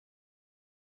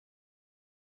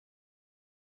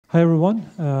Hi everyone,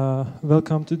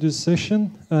 welcome to this session.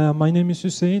 My name is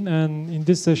Hüseyin, and in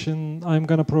this session I'm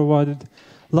going to provide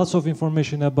lots of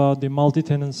information about the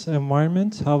multi-tenant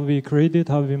environment, how we create it,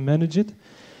 how we manage it.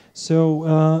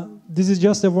 So this is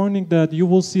just a warning that you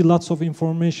will see lots of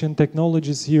information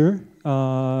technologies here.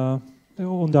 On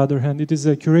the other hand, it is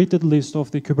a curated list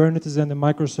of the Kubernetes and the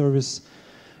microservice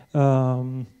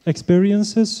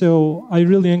experiences. So I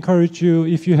really encourage you,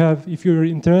 if you're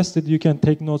interested, you can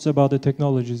take notes about the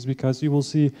technologies because you will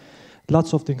see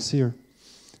lots of things here.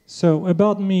 So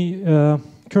about me,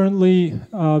 currently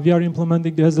we are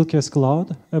implementing the Hazelcast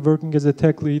Cloud, working as a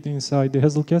tech lead inside the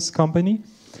Hazelcast company.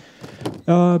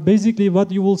 Basically,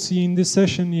 what you will see in this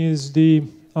session is the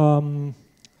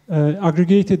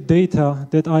aggregated data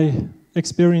that I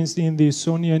experienced in the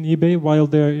Sony and eBay while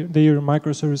their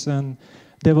microservice and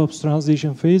DevOps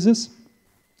transition phases.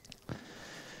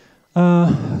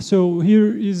 So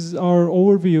here is our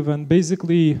overview, and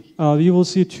basically we will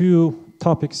see two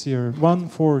topics here, one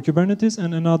for Kubernetes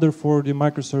and another for the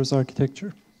microservice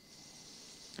architecture.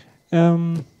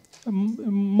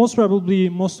 Most probably,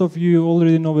 most of you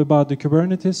already know about the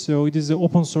Kubernetes. So it is an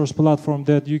open source platform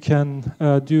that you can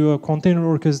do a container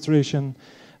orchestration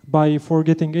by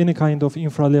forgetting any kind of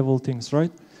infra level things,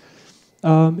 right?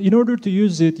 In order to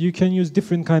use it, you can use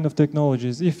different kind of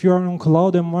technologies. If you are on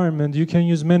cloud environment, you can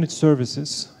use managed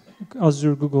services,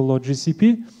 Azure, Google, or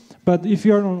GCP. But if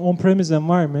you are on on-premise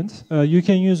environment, you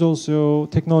can use also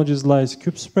technologies like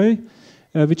Kubespray,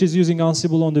 which is using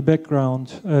Ansible on the background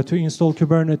to install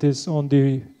Kubernetes on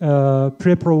the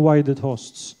pre-provided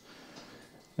hosts,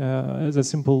 as a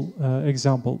simple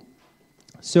example.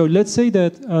 So let's say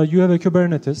that you have a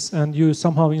Kubernetes and you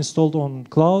somehow installed on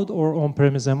cloud or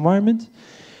on-premise environment.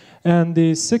 And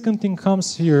the second thing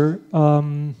comes here,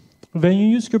 when you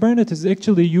use Kubernetes,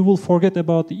 actually you will forget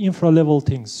about the infra level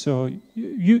things. So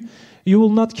you will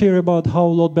not care about how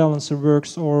load balancer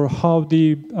works or how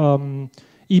the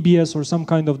EBS or some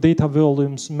kind of data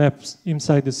volumes maps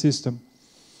inside the system.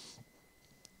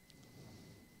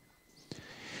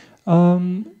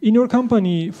 In your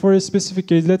company, for a specific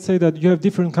case, let's say that you have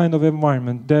different kind of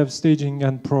environment, dev, staging,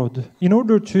 and prod. In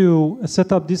order to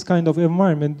set up this kind of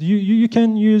environment, you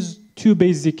can use two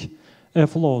basic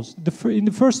flows. In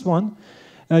the first one,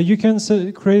 you can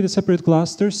create a separate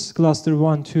clusters, cluster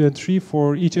 1, 2, and 3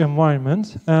 for each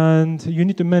environment, and you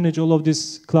need to manage all of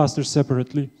these clusters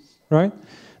separately, right?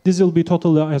 This will be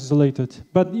totally isolated.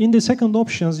 But in the second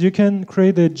options, you can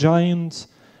create a giant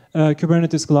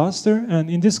Kubernetes cluster, and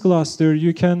in this cluster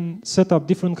you can set up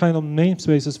different kind of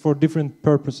namespaces for different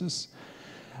purposes.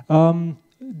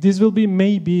 This will be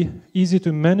maybe easy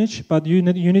to manage, but you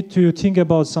need to think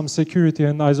about some security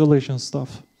and isolation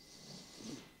stuff.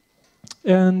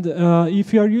 And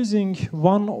if you are using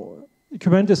one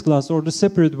Kubernetes cluster or the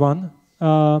separate one,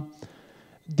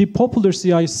 the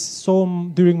popularity I saw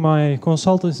during my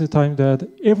consultancy time that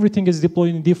everything is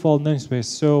deployed in default namespace.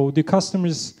 So the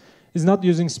customers is not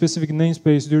using specific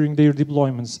namespace during their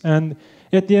deployments. And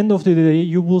at the end of the day,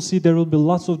 you will see there will be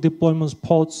lots of deployments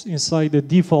pods inside the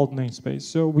default namespace.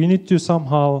 So we need to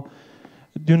somehow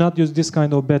do not use this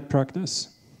kind of bad practice.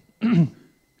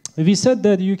 We said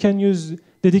that you can use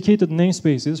dedicated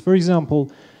namespaces. For example,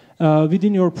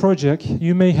 within your project,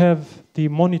 you may have the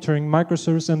monitoring,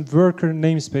 microservice, and worker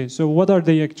namespace. So what are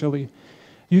they actually?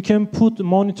 You can put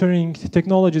monitoring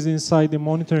technologies inside the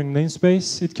monitoring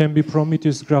namespace. It can be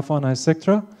Prometheus, Grafana,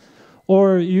 etc.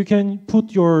 Or you can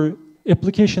put your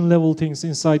application level things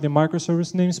inside the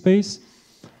microservice namespace.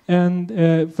 And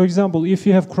for example, if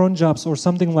you have cron jobs or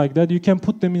something like that, you can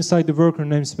put them inside the worker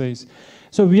namespace.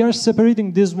 So we are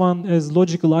separating this one as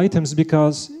logical items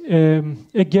because,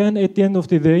 again, at the end of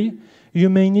the day, you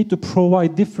may need to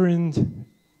provide different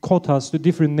quotas to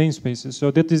different namespaces.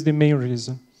 So that is the main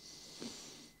reason.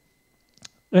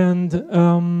 And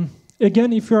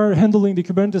again, if you are handling the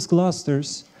Kubernetes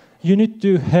clusters, you need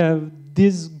to have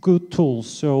these good tools.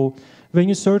 So when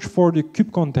you search for the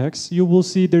kube context, you will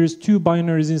see there is two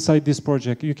binaries inside this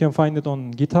project. You can find it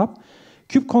on GitHub.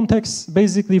 Kube context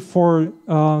basically for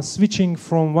switching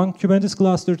from one Kubernetes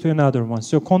cluster to another one.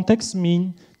 So context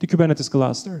mean the Kubernetes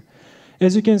cluster.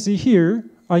 As you can see here,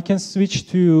 I can switch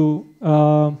to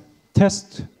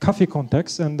test coffee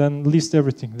context and then list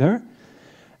everything there.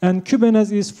 And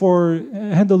Kubernetes is for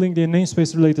handling the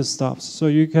namespace related stuff. So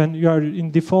you are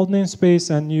in default namespace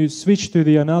and you switch to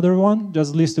the another one,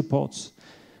 just list the pods.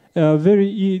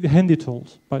 Very handy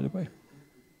tools, by the way.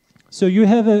 So you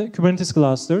have a Kubernetes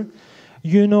cluster.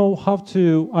 You know how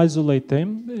to isolate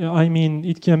them. I mean,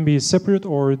 it can be separate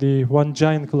or the one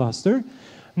giant cluster.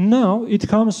 Now it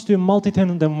comes to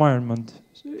multi-tenant environment.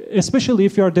 Especially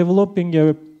if you are developing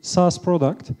a SaaS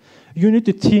product, you need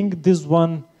to think this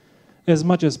one as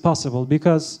much as possible,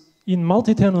 because in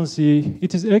multi-tenancy,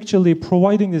 it is actually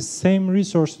providing the same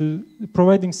resources,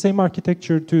 providing same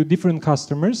architecture to different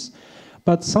customers,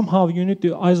 but somehow you need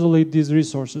to isolate these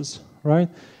resources, right?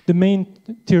 The main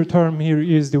tier term here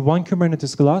is the one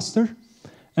Kubernetes cluster,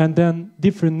 and then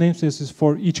different namespaces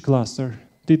for each cluster,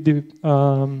 the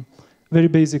very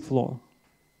basic flow.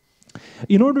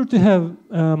 In order to have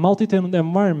a multi-tenant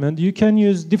environment, you can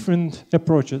use different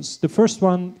approaches. The first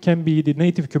one can be the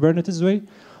native Kubernetes way,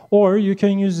 or you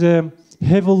can use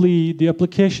heavily the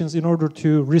applications in order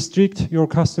to restrict your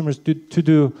customers to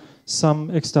do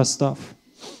some extra stuff.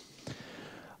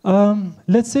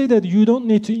 Let's say that you don't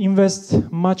need to invest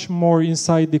much more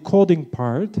inside the coding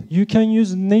part. You can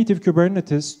use native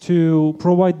Kubernetes to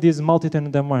provide this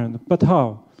multi-tenant environment. But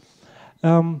how?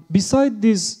 Beside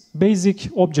these basic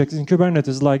objects in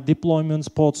Kubernetes, like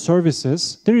deployments, pods,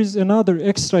 services, there is another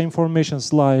extra information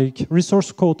like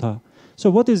resource quota. So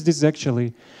what is this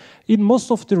actually? In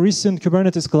most of the recent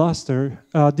Kubernetes cluster,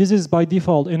 this is by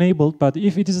default enabled, but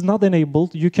if it is not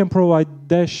enabled, you can provide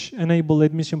 -enable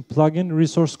admission plugin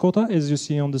resource quota, as you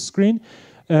see on the screen,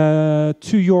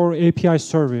 to your API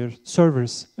server,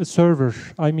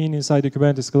 inside the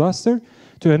Kubernetes cluster,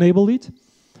 to enable it.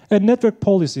 And network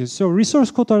policies. So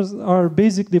resource quotas are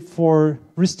basically for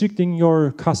restricting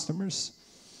your customers.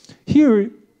 Here,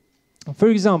 for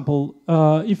example,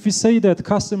 if we say that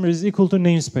customer is equal to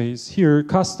namespace, here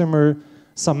customer,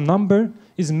 some number,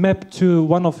 is mapped to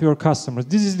one of your customers.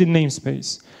 This is the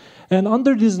namespace. And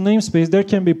under this namespace, there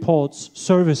can be pods,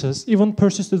 services, even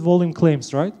persistent volume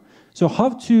claims, right? So how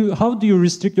do you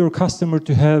restrict your customer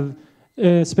to have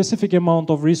a specific amount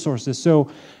of resources? So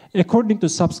according to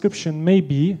subscription,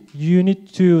 maybe you need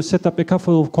to set up a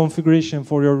couple of configuration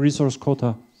for your resource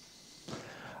quota.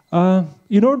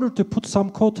 In order to put some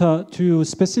quota to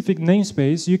specific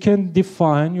namespace, you can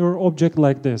define your object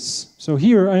like this. So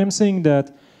here I am saying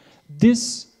that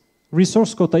this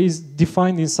resource quota is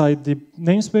defined inside the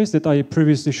namespace that I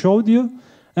previously showed you.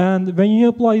 And when you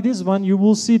apply this one, you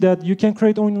will see that you can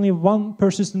create only one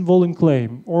persistent volume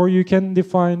claim, or you can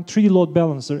define 3 load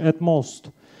balancer at most.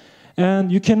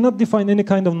 And you cannot define any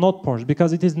kind of node port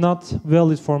because it is not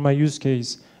valid for my use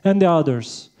case, and the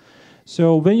others.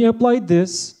 So when you apply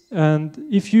this, and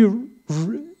if you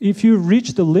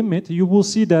reach the limit, you will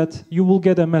see that you will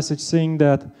get a message saying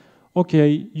that,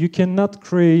 okay, you cannot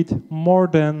create more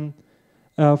than,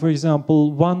 for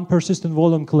example, one persistent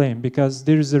volume claim because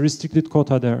there is a restricted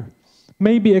quota there.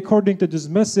 Maybe according to this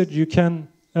message, you can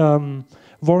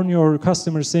warn your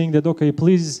customers saying that, okay,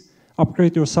 please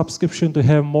upgrade your subscription to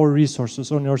have more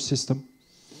resources on your system.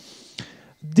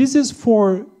 This is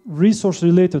for resource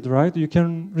related, right? You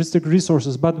can restrict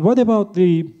resources, but what about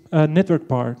the network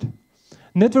part?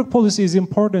 Network policy is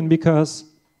important because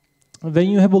when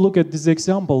you have a look at this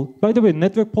example, by the way,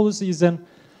 network policy is a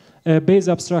base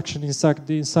abstraction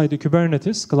inside the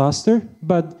Kubernetes cluster,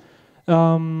 but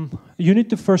you need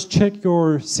to first check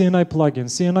your CNI plugin.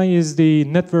 CNI is the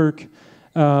network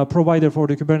provider for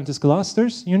the Kubernetes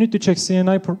clusters. You need to check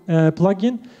CNI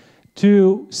plugin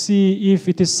to see if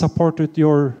it is supported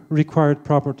your required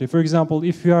property. For example,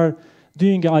 if you are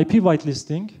doing IP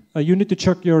whitelisting, you need to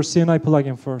check your CNI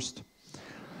plugin first.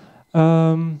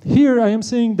 Here I am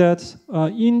saying that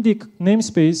in the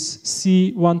namespace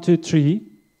C123,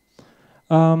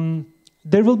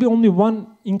 there will be only one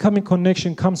incoming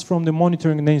connection comes from the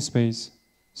monitoring namespace.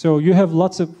 So you have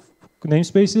lots of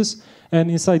namespaces,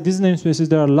 and inside these namespaces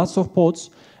there are lots of pods.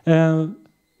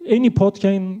 Any pod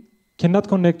cannot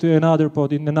connect to another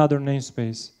pod in another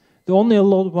namespace. The only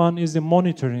allowed one is the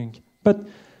monitoring. But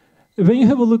when you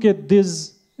have a look at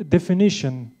this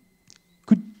definition,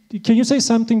 can you say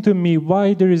something to me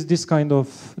why there is this kind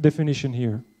of definition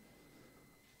here?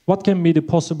 What can be the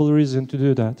possible reason to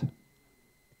do that?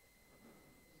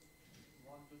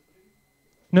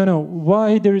 No,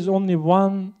 why there is only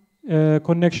one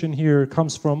connection here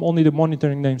comes from only the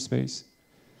monitoring namespace?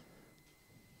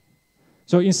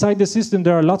 So inside the system,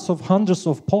 there are lots of hundreds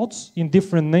of pods in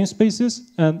different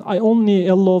namespaces, and I only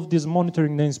allow this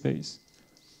monitoring namespace.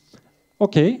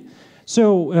 Okay,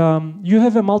 so you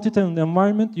have a multi-tenant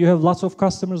environment, you have lots of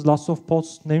customers, lots of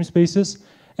pods, namespaces,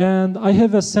 and I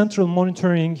have a central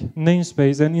monitoring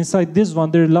namespace, and inside this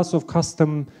one, there are lots of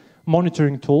custom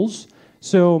monitoring tools.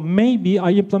 So maybe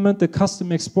I implement a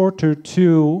custom exporter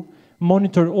to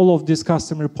monitor all of these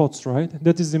customer pods, right?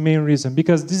 That is the main reason,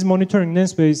 because this monitoring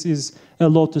namespace is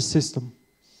allowed to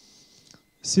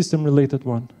system-related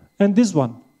one. And this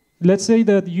one, let's say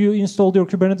that you installed your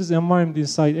Kubernetes environment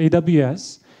inside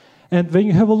AWS, and when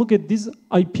you have a look at this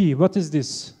IP, what is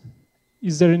this?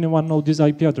 Is there anyone know this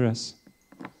IP address?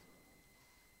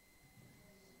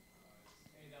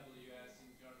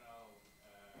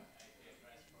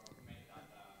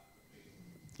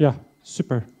 Yeah,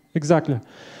 super, exactly.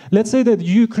 Let's say that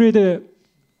you create a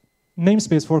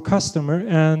namespace for customer,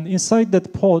 and inside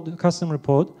that pod, customer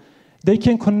pod, they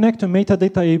can connect to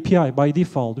metadata API by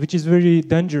default, which is very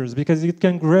dangerous because it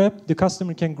can grab, the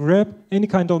customer can grab any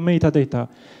kind of metadata.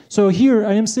 So here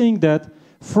I am saying that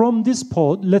from this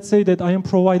pod, let's say that I am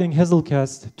providing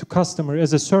Hazelcast to customer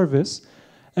as a service,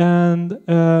 and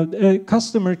a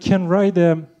customer can write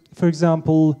for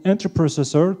example, entry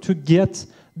processor to get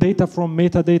data from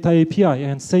metadata API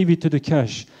and save it to the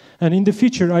cache. And in the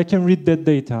future, I can read that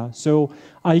data. So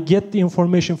I get the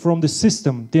information from the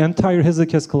system, the entire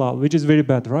Hazelcast Cloud, which is very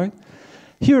bad, right?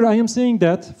 Here I am saying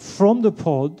that from the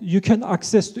pod, you can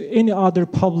access to any other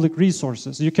public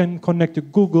resources. You can connect to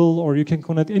Google or you can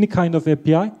connect any kind of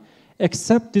API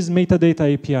except this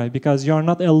metadata API because you are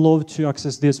not allowed to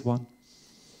access this one.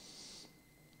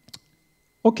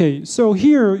 Okay, so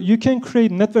here you can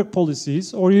create network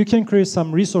policies or you can create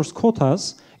some resource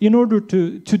quotas in order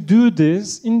to do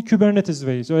this in Kubernetes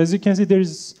way. So as you can see, there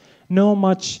is no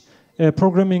much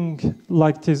programming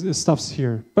like this stuffs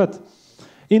here. But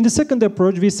in the second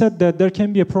approach, we said that there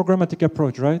can be a programmatic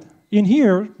approach, right? In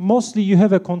here, mostly you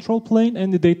have a control plane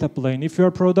and the data plane. If you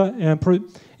are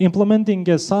implementing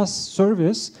a SaaS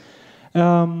service,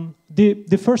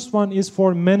 the first one is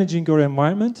for managing your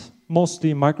environment,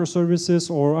 mostly microservices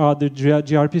or other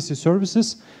gRPC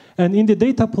services. And in the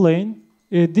data plane,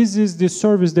 this is the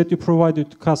service that you provide to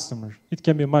customer. It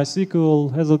can be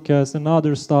MySQL, Hazelcast, and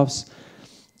other stuffs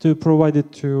to provide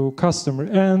it to customer.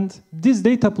 And this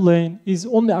data plane is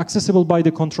only accessible by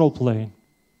the control plane.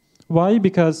 Why?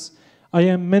 Because I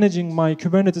am managing my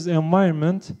Kubernetes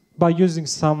environment by using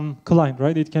some client,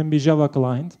 right? It can be Java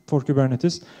client for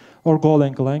Kubernetes or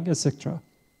Golang client, etc.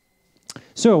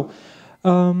 So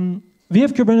we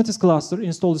have Kubernetes cluster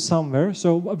installed somewhere,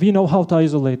 so we know how to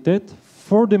isolate it.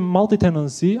 For the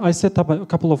multi-tenancy, I set up a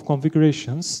couple of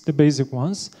configurations, the basic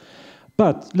ones.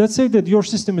 But let's say that your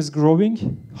system is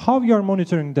growing. How you are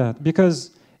monitoring that?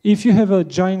 Because if you have a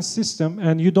giant system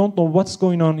and you don't know what's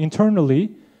going on internally,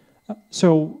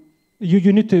 so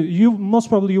most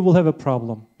probably you will have a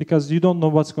problem because you don't know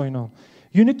what's going on.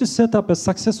 You need to set up a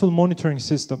successful monitoring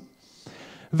system.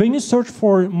 When you search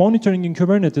for monitoring in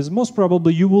Kubernetes, most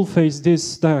probably you will face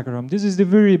this diagram. This is the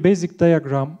very basic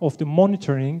diagram of the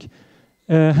monitoring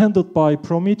handled by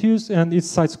Prometheus and its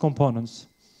sites components.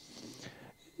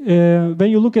 When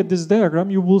you look at this diagram,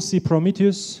 you will see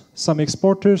Prometheus, some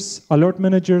exporters, alert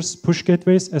managers, push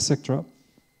gateways, etc.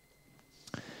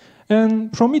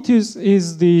 And Prometheus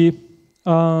is the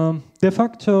de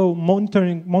facto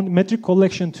monitoring metric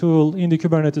collection tool in the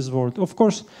Kubernetes world. Of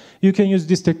course, you can use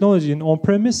this technology in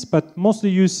on-premise, but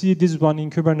mostly you see this one in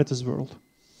Kubernetes world.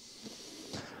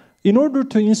 In order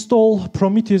to install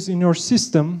Prometheus in your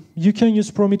system, you can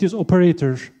use Prometheus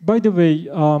operator. By the way,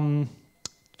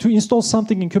 to install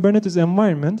something in Kubernetes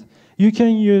environment, you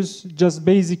can use just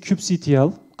basic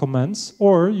kubectl commands,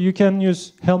 or you can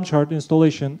use Helm chart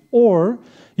installation, or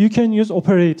you can use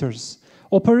operators.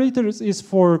 Operators is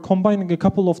for combining a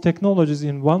couple of technologies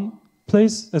in one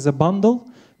place as a bundle.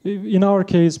 In our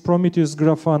case, Prometheus,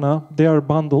 Grafana, they are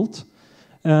bundled.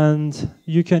 And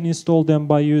you can install them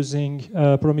by using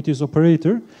Prometheus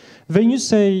operator. When you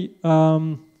say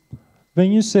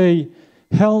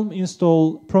Helm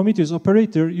install Prometheus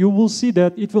operator, you will see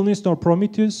that it will install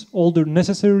Prometheus, all the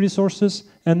necessary resources,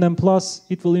 and then plus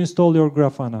it will install your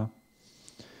Grafana,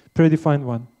 predefined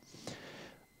one.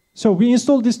 So we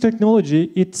install this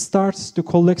technology, it starts to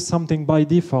collect something by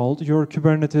default, your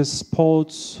Kubernetes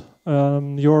pods,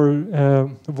 your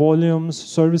volumes,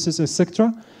 services,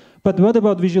 etc. But what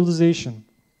about visualization?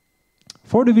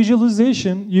 For the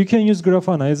visualization, you can use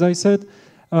Grafana. As I said,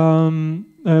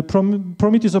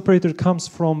 Prometheus operator comes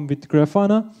with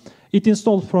Grafana. It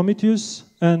installs Prometheus,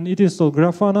 and it installs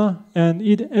Grafana, and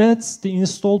it adds the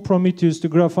installed Prometheus to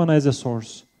Grafana as a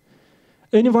source.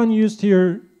 Anyone used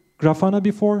here Grafana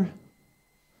before?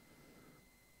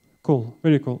 Cool,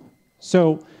 very cool.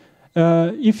 So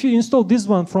if you install this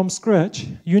one from scratch,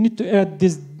 you need to add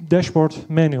this dashboard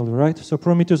manually, right? So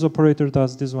Prometheus operator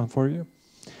does this one for you.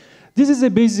 This is a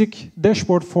basic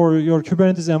dashboard for your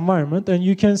Kubernetes environment, and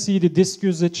you can see the disk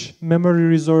usage, memory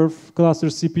reserve, cluster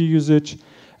CPU usage,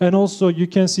 and also you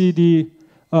can see the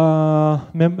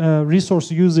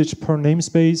resource usage per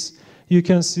namespace. You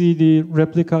can see the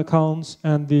replica counts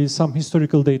and some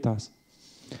historical data.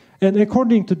 And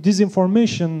according to this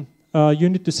information, you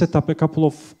need to set up a couple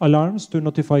of alarms to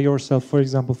notify yourself, for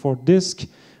example, for disk,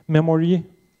 memory,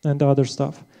 and other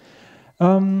stuff.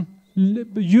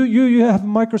 You have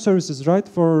microservices, right?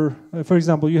 For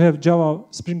example, you have Java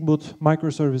Spring Boot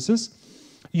microservices.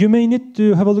 You may need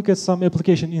to have a look at some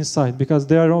application inside because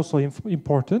they are also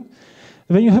important.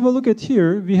 When you have a look at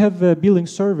here, we have a billing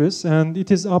service, and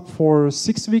it is up for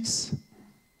 6 weeks.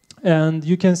 And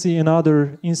you can see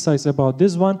another insights about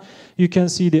this one. You can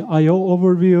see the I/O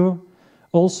overview.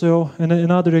 Also, in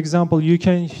another example, you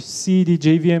can see the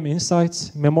JVM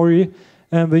insights, memory.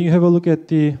 And when you have a look at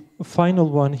the final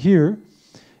one here,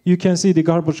 you can see the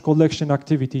garbage collection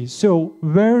activity. So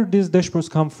where these dashboards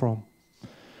come from?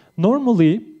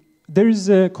 Normally, there is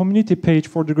a community page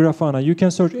for the Grafana. You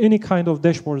can search any kind of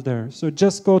dashboard there. So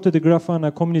just go to the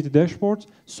Grafana community dashboard,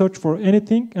 search for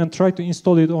anything, and try to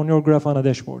install it on your Grafana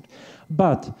dashboard.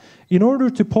 But in order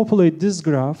to populate this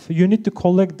graph, you need to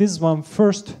collect this one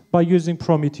first by using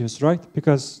Prometheus, right?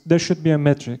 Because there should be a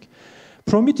metric.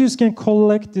 Prometheus can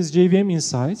collect these JVM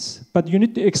insights, but you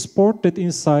need to export that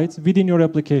insight within your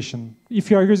application.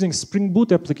 If you are using Spring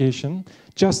Boot application,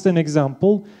 just an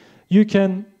example, you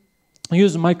can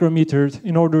use micrometer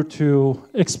in order to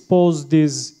expose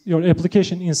your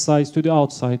application insights to the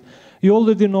outside. You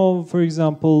already know, for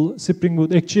example, Spring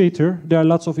Boot Actuator, there are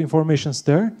lots of informations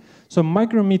there. So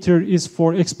micrometer is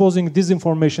for exposing this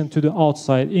information to the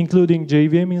outside, including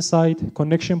JVM insight,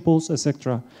 connection pools,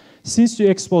 etc. Since you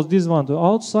expose this one to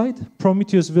outside,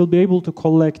 Prometheus will be able to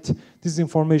collect this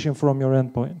information from your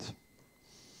endpoint.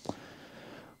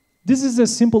 This is a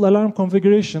simple alarm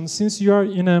configuration. Since you are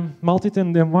in a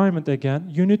multi-tenant environment again,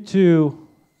 you need to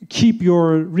keep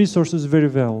your resources very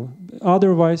well.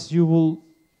 Otherwise, you will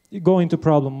go into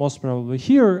problem most probably.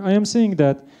 Here, I am saying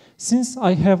that since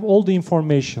I have all the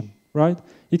information, right?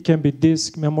 It can be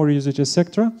disk, memory usage,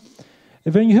 etc.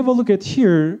 When you have a look at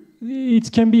here,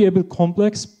 it can be a bit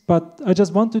complex, but I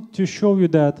just wanted to show you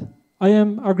that I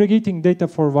am aggregating data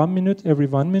for 1 minute, every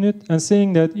 1 minute, and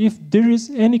saying that if there is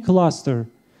any cluster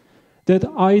that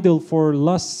idle for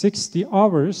last 60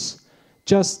 hours,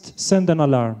 just send an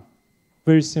alarm.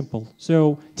 Very simple.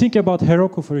 So think about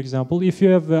Heroku, for example. If you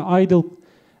have an idle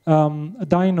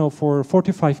dyno for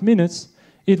 45 minutes,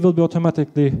 it will be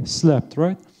automatically slept,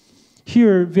 right?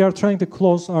 Here, we are trying to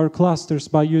close our clusters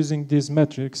by using these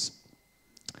metrics.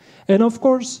 And of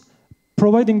course,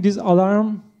 providing this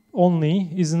alarm only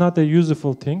is not a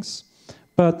useful thing,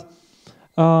 but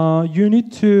you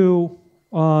need to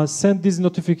send this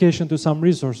notification to some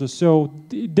resources. So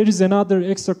there is another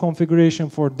extra configuration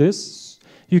for this.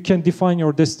 You can define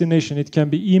your destination. It can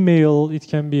be email, it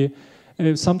can be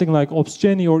something like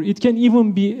Opsgenie, or it can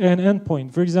even be an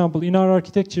endpoint. For example, in our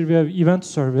architecture, we have event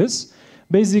service.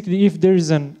 Basically, if there is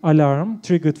an alarm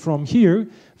triggered from here,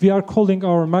 we are calling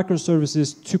our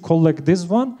microservices to collect this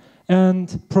one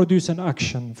and produce an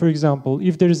action. For example,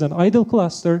 if there is an idle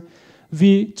cluster,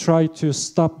 we try to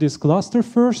stop this cluster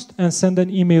first and send an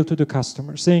email to the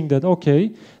customer saying that,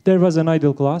 okay, there was an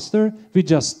idle cluster, we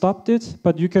just stopped it,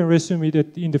 but you can resume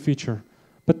it in the future.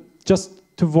 But just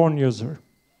to warn user.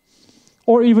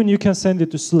 Or even you can send it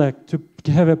to Slack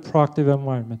to have a proactive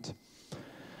environment.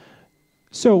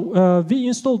 So we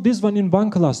installed this one in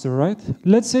one cluster, right?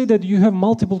 Let's say that you have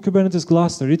multiple Kubernetes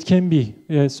clusters. It can be.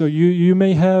 So you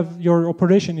may have your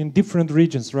operation in different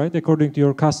regions, right, according to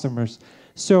your customers.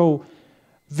 So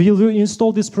we'll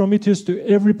install this Prometheus to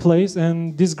every place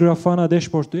and this Grafana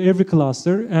dashboard to every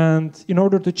cluster. And in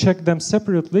order to check them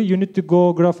separately, you need to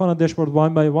go Grafana dashboard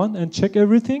one by one and check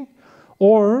everything.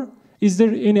 Or is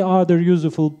there any other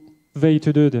useful way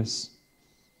to do this?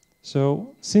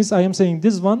 So since I am saying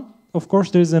this one, of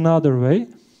course, there is another way.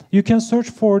 You can search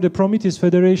for the Prometheus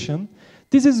Federation.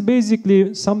 This is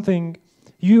basically something,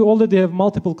 you already have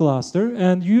multiple clusters,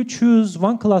 and you choose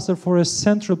one cluster for a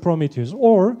central Prometheus.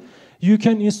 Or you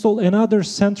can install another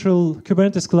central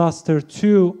Kubernetes cluster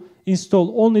to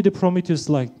install only the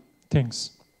Prometheus-like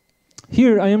things.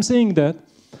 Here, I am saying that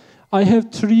I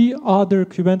have 3 other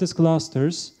Kubernetes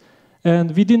clusters,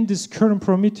 and within this current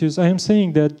Prometheus, I am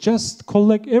saying that just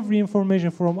collect every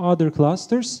information from other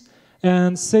clusters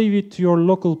and save it to your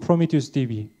local Prometheus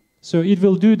DB. So it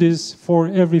will do this for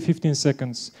every 15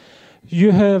 seconds.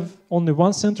 You have only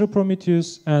one central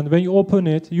Prometheus, and when you open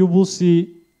it, you will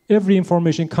see every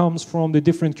information comes from the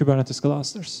different Kubernetes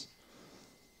clusters.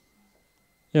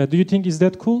 Yeah, do you think is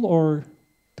that cool or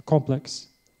complex?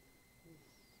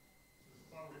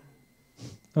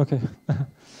 Okay.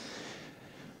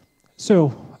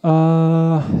 So,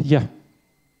 yeah.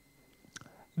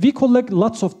 We collect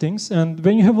lots of things, and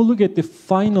when you have a look at the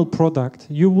final product,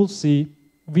 you will see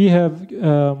we have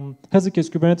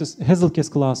Hazelcast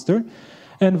cluster,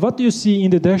 and what you see in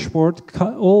the dashboard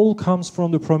all comes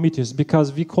from the Prometheus,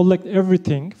 because we collect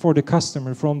everything for the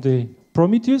customer from the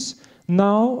Prometheus.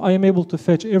 Now I am able to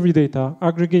fetch every data,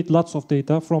 aggregate lots of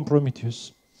data from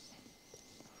Prometheus.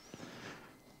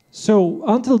 So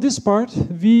until this part,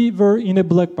 we were in a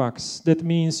black box. That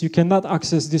means you cannot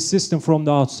access this system from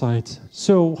the outside.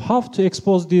 So how to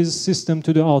expose this system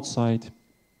to the outside?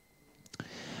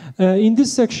 In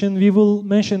this section, we will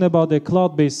mention about a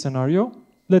cloud-based scenario.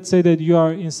 Let's say that you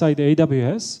are inside the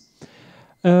AWS.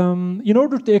 In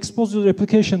order to expose your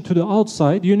application to the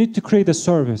outside, you need to create a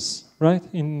service, right?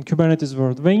 In Kubernetes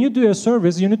world. When you do a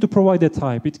service, you need to provide a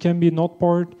type. It can be node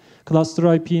port,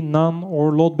 cluster IP, none,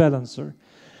 or load balancer.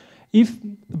 If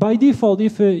by default,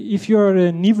 if you are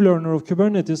a new learner of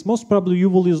Kubernetes, most probably you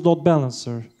will use load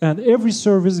balancer, and every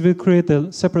service will create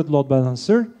a separate load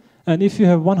balancer. And if you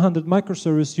have 100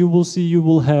 microservices, you will see you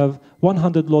will have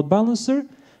 100 load balancer,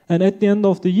 and at the end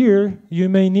of the year, you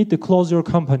may need to close your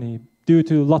company due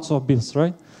to lots of bills,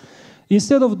 right?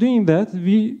 Instead of doing that,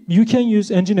 you can use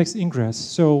Nginx Ingress.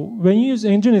 So when you use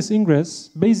Nginx Ingress,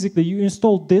 basically you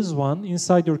install this one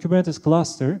inside your Kubernetes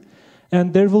cluster,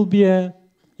 and there will be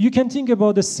you can think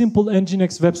about a simple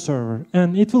Nginx web server,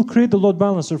 and it will create the load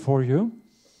balancer for you,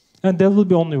 and there will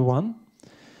be only one.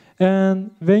 And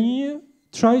when you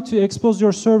try to expose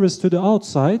your service to the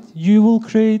outside, you will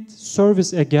create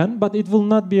service again, but it will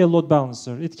not be a load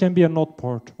balancer. It can be a node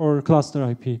port or a cluster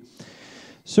IP.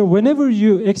 So whenever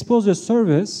you expose a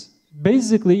service,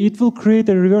 basically it will create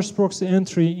a reverse proxy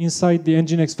entry inside the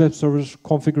Nginx web server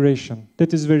configuration.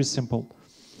 That is very simple.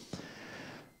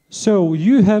 So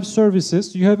you have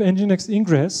services, you have Nginx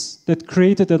Ingress that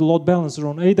created a load balancer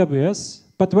on AWS,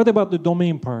 but what about the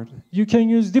domain part? You can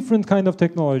use different kind of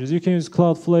technologies. You can use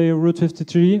Cloudflare, Route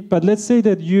 53, but let's say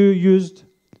that you used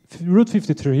Route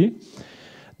 53.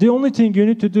 The only thing you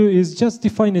need to do is just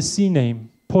define a CNAME,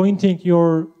 pointing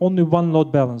your only one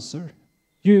load balancer.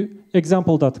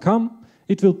 Example.com,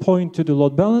 it will point to the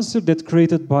load balancer that's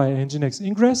created by Nginx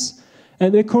Ingress,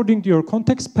 and according to your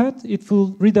context path, it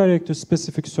will redirect to a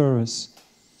specific service.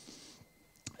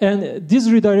 And this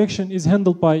redirection is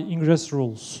handled by Ingress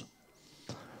rules.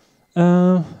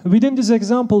 Within this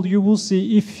example, you will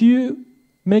see if you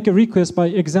make a request by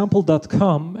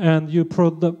example.com and you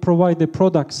provide the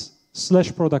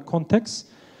products/product context,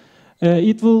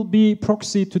 it will be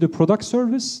proxy to the product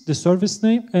service, the service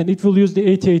name, and it will use the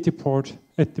 8080 port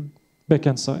at the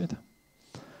backend side.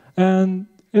 And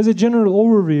as a general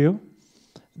overview,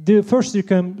 the first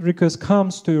request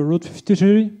comes to Route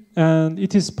 53, and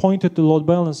it is pointed to load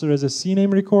balancer as a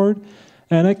CNAME record.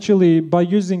 And actually, by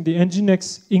using the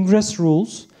Nginx Ingress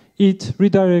rules, it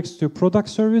redirects to product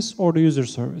service or the user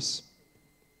service.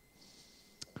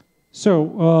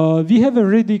 So we have a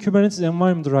ready Kubernetes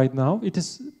environment right now. It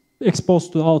is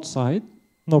exposed to outside,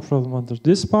 no problem under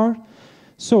this part.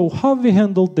 So how we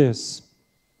handled this?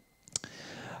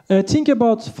 Think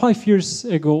about 5 years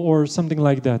ago or something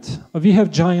like that. We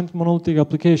have giant monolithic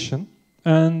application,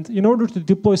 and in order to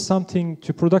deploy something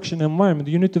to production environment,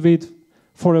 you need to wait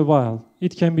for a while.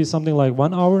 It can be something like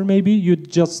 1 hour maybe. You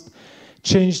just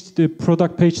changed the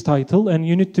product page title, and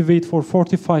you need to wait for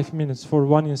 45 minutes for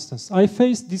one instance. I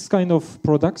faced this kind of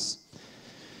products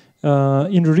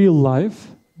in real life,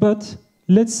 but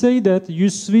let's say that you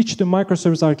switch to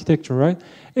microservice architecture, right?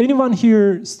 Anyone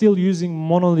here still using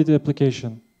monolith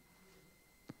application?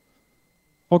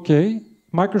 Okay,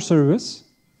 microservice.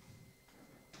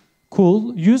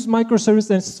 Cool. Use microservice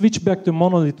and switch back to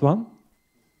monolith one.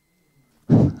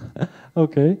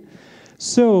 Okay.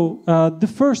 So the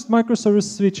first microservice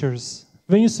switchers,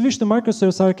 when you switch to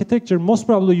microservice architecture, most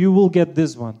probably you will get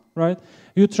this one, right?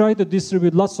 You try to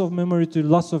distribute lots of memory to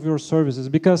lots of your services,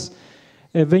 because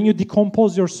when you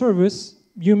decompose your service,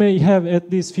 you may have at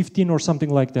least 15 or something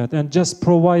like that, and just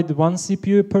provide one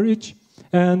CPU per each.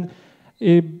 And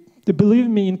believe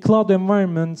me, in cloud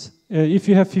environment, if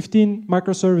you have 15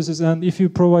 microservices and if you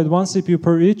provide one CPU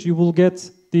per each, you will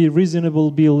get the reasonable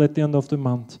bill at the end of the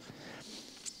month.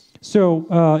 So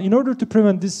in order to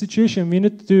prevent this situation, we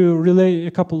need to relay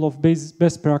a couple of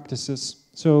best practices.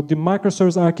 So the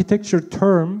microservice architecture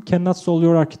term cannot solve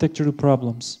your architectural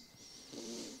problems.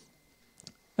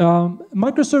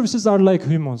 Microservices are like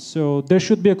humans, so there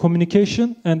should be a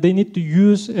communication, and they need to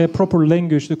use a proper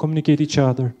language to communicate each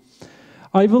other.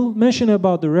 I will mention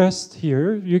about the REST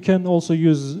here. You can also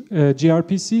use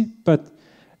gRPC, but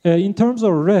in terms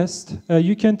of REST,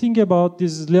 you can think about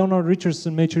this Leonard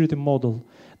Richardson maturity model.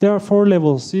 There are 4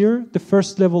 levels here. The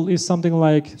first level is something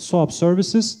like SOAP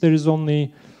services. There is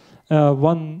only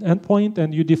one endpoint,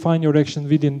 and you define your action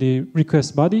within the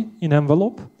request body in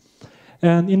envelope.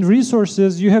 And in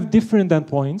resources, you have different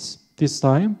endpoints this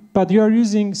time, but you are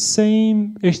using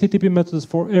same HTTP methods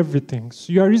for everything.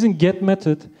 So you are using GET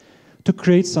method to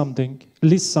create something,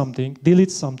 list something,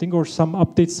 delete something, or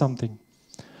update something.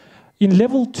 In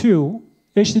level 2,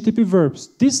 HTTP verbs,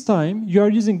 this time you are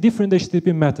using different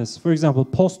HTTP methods. For example,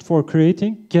 post for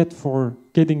creating, get for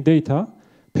getting data,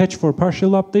 patch for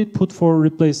partial update, put for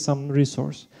replace some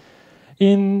resource.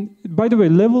 By the way,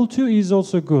 level 2 is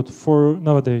also good for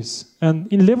nowadays.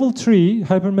 And in level 3,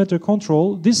 hypermeter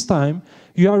control, this time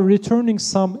you are returning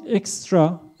some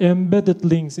extra embedded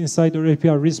links inside your API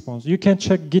response. You can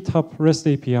check GitHub REST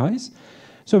APIs.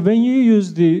 So when you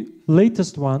use the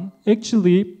latest one,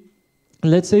 actually,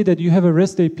 let's say that you have a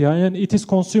REST API and it is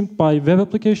consumed by web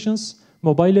applications,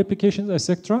 mobile applications,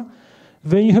 etc.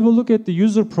 When you have a look at the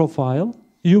user profile,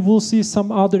 you will see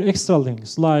some other extra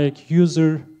links like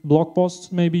user blog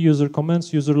posts, maybe user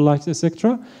comments, user likes,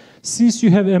 etc. Since you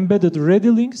have embedded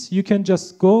ready links, you can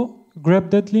just go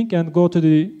grab that link and go to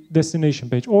the destination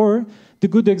page. Or the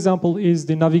good example is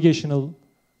the navigational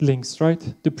links,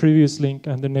 right? The previous link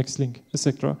and the next link,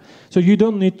 etc. So you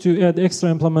don't need to add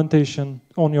extra implementation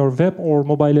on your web or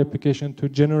mobile application to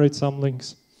generate some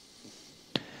links.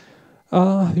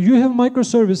 You have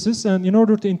microservices, and in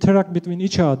order to interact between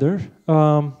each other,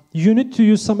 you need to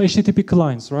use some HTTP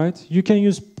clients, right? You can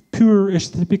use pure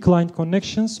HTTP client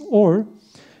connections, or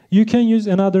you can use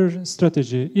another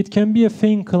strategy. It can be a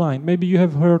FAIN client. Maybe you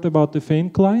have heard about the FAIN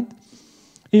client.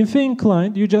 In FAIN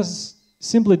client, you just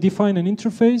simply define an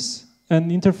interface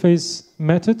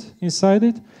method inside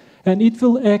it, and it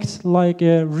will act like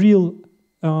a real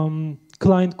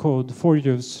client code for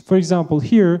use. For example,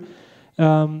 here,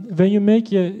 when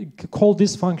you call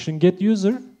this function get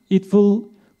user, it will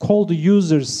call the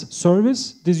user's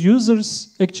service. This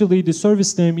user's actually the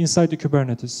service name inside the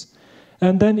Kubernetes.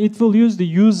 And then it will use the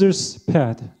user's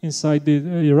path inside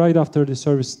right after the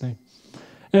service name.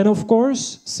 And of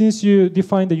course, since you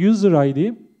define the user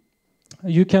ID,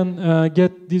 you can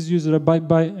get this user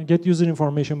get user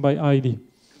information by ID.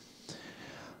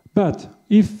 But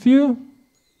if you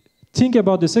think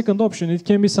about the second option, it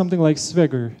can be something like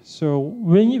Swagger. So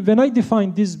when I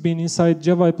define this bean inside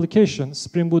Java application,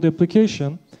 Spring Boot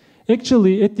application,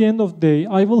 actually at the end of the day,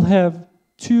 I will have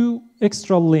 2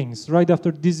 extra links right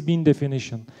after this bean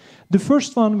definition. The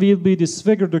first one will be the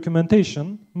Swagger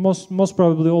documentation. Most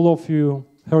probably all of you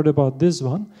heard about this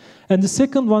one. And the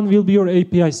second one will be your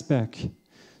API spec.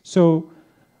 So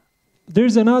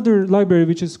there's another library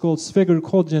which is called Swagger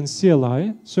CodeGen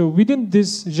CLI. So within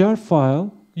this jar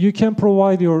file, you can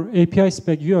provide your API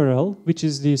spec URL, which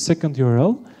is the second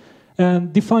URL,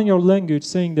 and define your language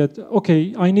saying that,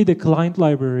 okay, I need a client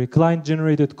library,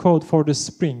 client-generated code for the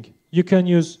Spring. You can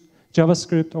use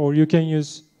JavaScript or you can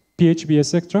use PHP,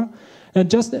 etc.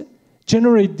 And just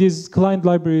generate this client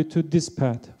library to this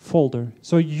path folder.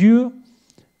 So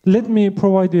let me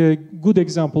provide a good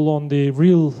example on the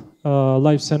real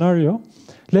life scenario.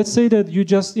 Let's say that you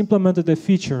just implemented a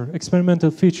feature,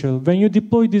 experimental feature. When you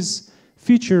deploy this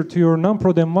feature to your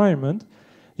non-prod environment,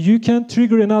 you can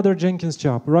trigger another Jenkins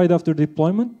job right after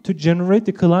deployment to generate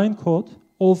the client code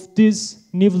of this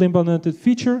newly implemented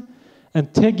feature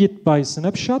and tag it by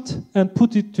snapshot and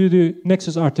put it to the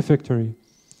Nexus Artifactory.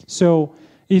 So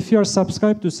if you are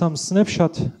subscribed to some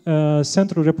snapshot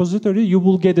central repository, you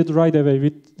will get it right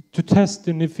away to test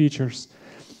the new features.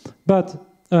 But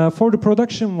for the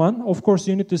production one, of course,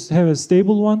 you need to have a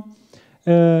stable one.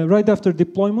 Right after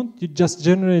deployment, you just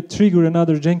trigger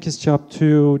another Jenkins job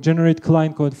to generate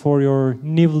client code for your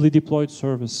newly deployed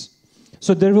service.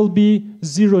 So there will be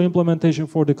 0 implementation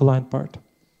for the client part.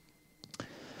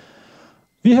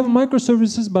 We have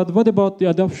microservices, but what about the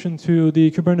adoption to the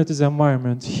Kubernetes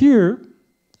environment? Here,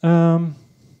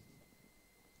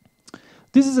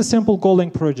 this is a simple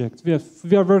Golang project.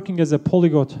 We are working as a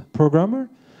polyglot programmer.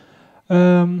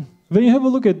 When you have a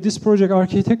look at this project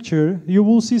architecture, you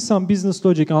will see some business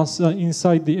logic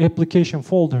inside the application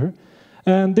folder.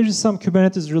 And there is some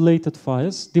Kubernetes-related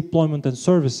files, deployment and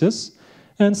services,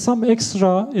 and some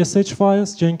extra SH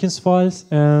files, Jenkins files,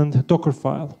 and Docker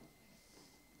file.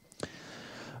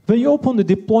 When you open the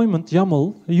deployment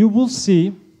YAML, you will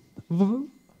see,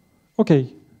 okay,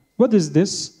 what is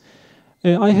this?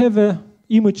 I have an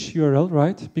image URL,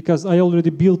 right? Because I already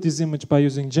built this image by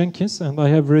using Jenkins, and I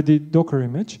have ready Docker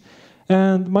image.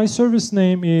 And my service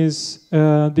name is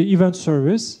the event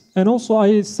service. And also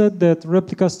I said that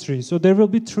replicas 3. So there will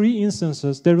be 3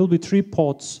 instances, there will be 3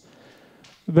 pods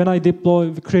when I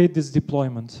create this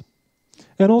deployment.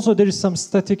 And also there is some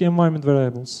static environment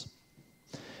variables.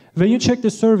 When you check the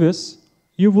service,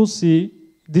 you will see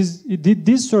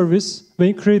this service, when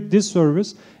you create this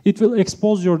service, it will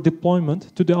expose your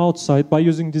deployment to the outside by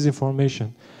using this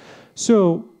information.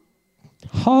 So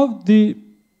how the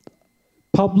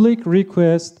public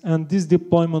request and this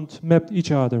deployment mapped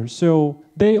each other. So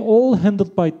they all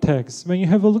handled by tags. When you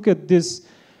have a look at this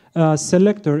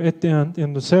selector at the end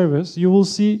in the service, you will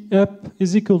see app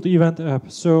is equal to event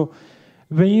app. So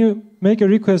when you make a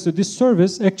request to this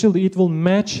service, actually it will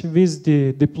match with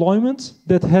the deployment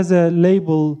that has a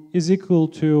label is equal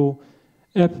to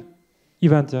app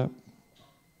event app.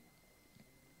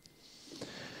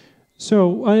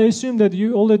 So I assume that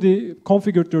you already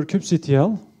configured your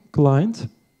kubectl client,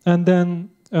 and then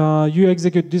you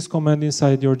execute this command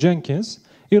inside your Jenkins.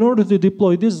 In order to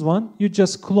deploy this one, you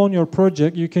just clone your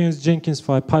project. You can use Jenkins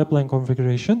file pipeline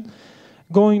configuration.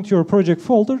 Go into your project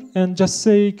folder and just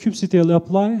say kubectl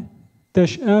apply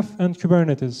 -f and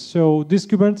Kubernetes. So this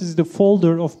Kubernetes is the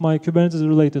folder of my Kubernetes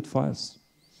related files.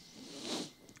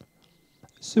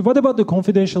 So what about the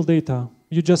confidential data?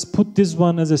 You just put this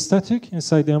one as a static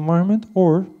inside the environment,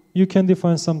 or you can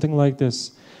define something like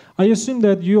this. I assume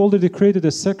that you already created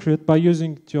a secret by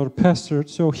using your password.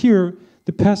 So here,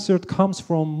 the password comes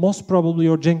from most probably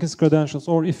your Jenkins credentials,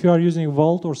 or if you are using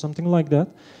Vault or something like that,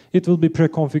 it will be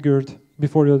pre-configured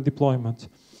before your deployment.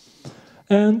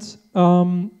 And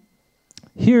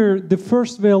here, the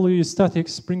first value is static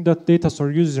spring.data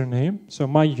store username, so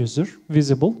my user,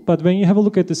 visible. But when you have a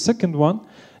look at the second one,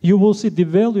 you will see the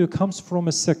value comes from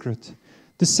a secret.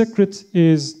 The secret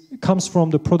comes from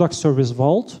the product service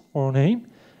vault or name,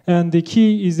 and the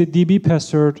key is the DB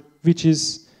password, which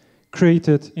is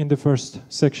created in the first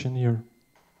section here.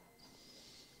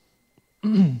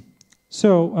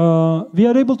 So we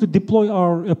are able to deploy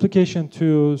our application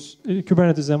to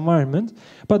Kubernetes environment,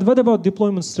 but what about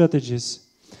deployment strategies?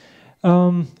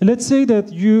 Let's say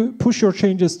that you push your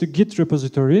changes to Git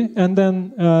repository, and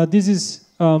then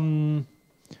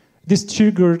this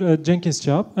triggered a Jenkins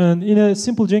job, and in a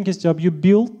simple Jenkins job, you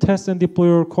build, test, and deploy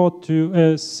your code to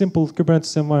a simple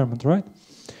Kubernetes environment, right?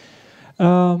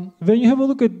 When you have a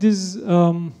look at this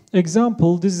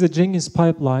example, this is a Jenkins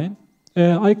pipeline.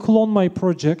 I clone my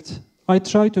project. I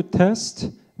try to test,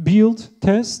 build,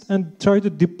 test, and try to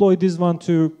deploy this one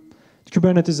to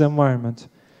Kubernetes environment.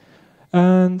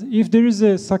 And if there is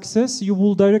a success, you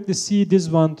will directly see this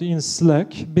one in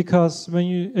Slack, because when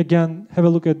you, again, have a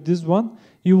look at this one,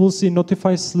 you will see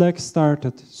notify Slack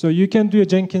started. So you can do a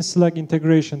Jenkins Slack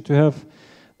integration to have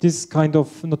this kind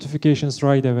of notifications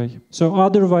right away. So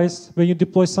otherwise, when you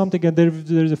deploy something and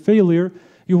there is a failure,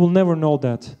 you will never know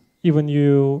that, even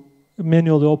you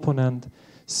manually open and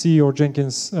see your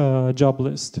Jenkins job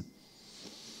list.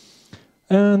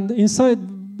 And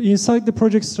inside the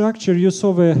project structure, you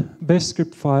saw a bash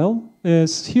script file.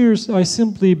 Here, I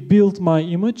simply build my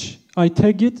image. I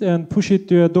tag it and push it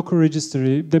to a Docker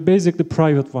registry, the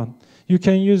private one. You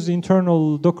can use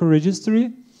internal Docker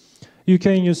registry. You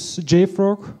can use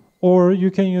JFrog, or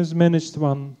you can use managed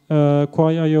one,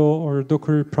 Quay.io or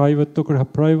Docker private, Docker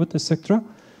Hub private, etc.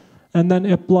 And then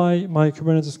apply my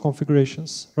Kubernetes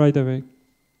configurations right away.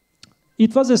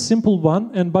 It was a simple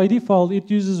one, and by default, it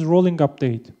uses rolling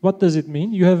update. What does it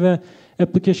mean? You have an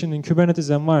application in Kubernetes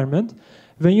environment.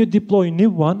 When you deploy a new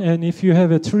one, and if you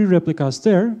have 3 replicas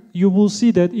there, you will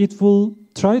see that it will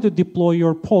try to deploy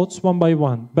your pods one by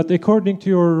one, but according to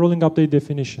your rolling update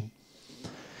definition.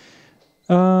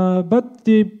 But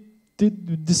the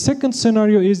second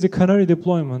scenario is the canary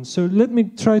deployment. So let me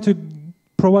try to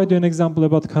provide you an example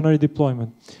about canary deployment.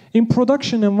 In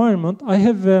production environment, I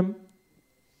have a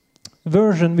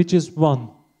version which is 1.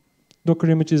 Docker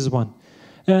image is 1.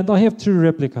 And I have 3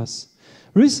 replicas.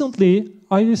 Recently,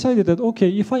 I decided that, okay,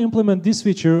 if I implement this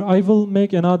feature, I will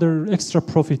make another extra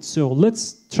profit. So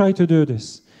let's try to do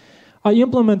this. I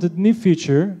implemented new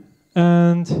feature,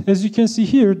 and as you can see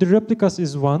here, the replicas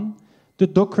is 1. The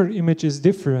Docker image is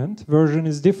different, version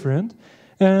is different.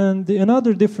 And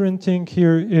another different thing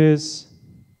here is,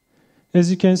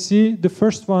 as you can see, the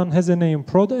first one has a name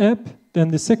prod app, then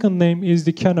the second name is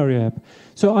the canary app.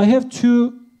 So I have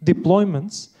 2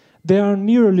 deployments. They are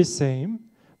nearly same,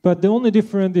 but the only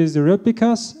difference is the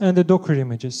replicas and the Docker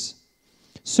images.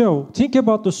 So think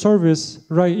about the service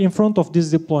right in front of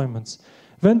these deployments.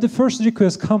 When the first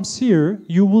request comes here,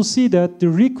 you will see that the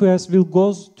request will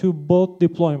go to both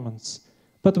deployments.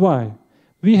 But why?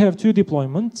 We have 2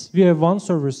 deployments. We have 1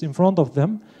 service in front of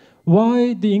them.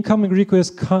 Why the incoming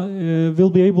request will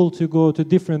be able to go to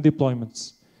different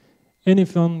deployments?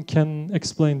 Anyone can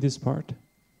explain this part?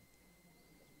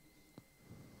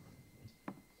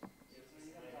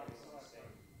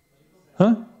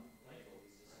 Huh?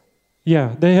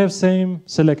 Yeah, they have same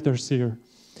selectors here.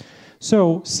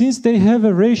 So since they have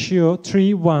a ratio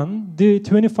 3:1, the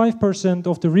 25%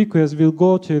 of the requests will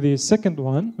go to the second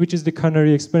one, which is the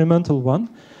canary experimental one.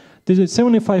 The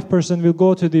 75% will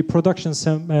go to the production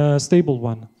stable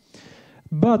one.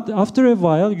 But after a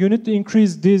while, you need to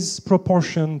increase this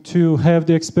proportion to have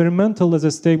the experimental as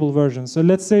a stable version. So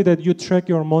let's say that you track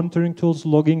your monitoring tools,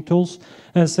 logging tools,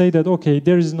 and say that, okay,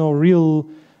 there is no real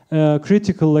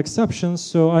critical exceptions,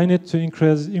 so I need to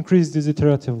increase this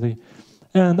iteratively.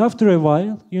 And after a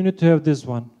while, you need to have this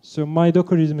one. So my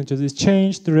Docker image is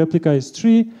changed, the replica is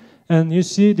 3, and you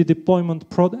see the deployment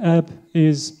prod app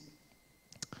is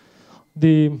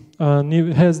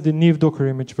has the new Docker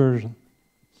image version.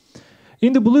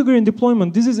 In the blue-green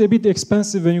deployment, this is a bit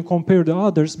expensive when you compare the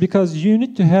others because you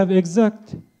need to have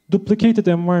exact duplicated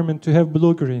environment to have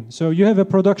blue-green. So you have a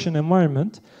production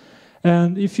environment,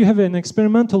 and if you have an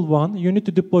experimental one, you need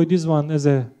to deploy this one as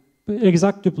an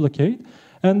exact duplicate.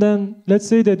 And then let's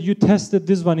say that you tested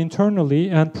this one internally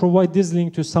and provide this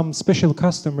link to some special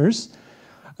customers.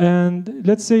 And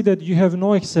let's say that you have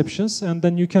no exceptions, and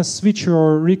then you can switch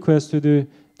your request to the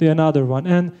another one.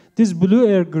 And this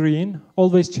blue or green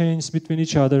always changes between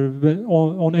each other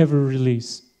on every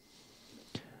release.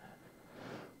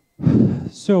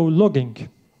 So logging.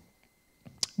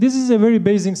 This is a very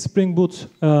basic Spring Boot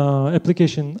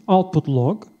application output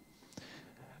log.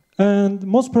 And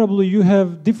most probably you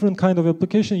have different kind of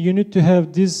application. You need to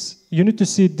have this, you need to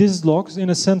see these logs in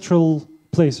a central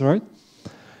place, right?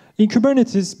 In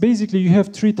Kubernetes, basically you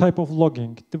have 3 types of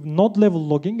logging: the node level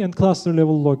logging and cluster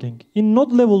level logging. In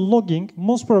node level logging,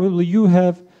 most probably you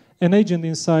have an agent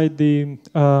inside the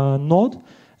node,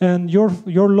 and your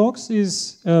logs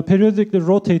is periodically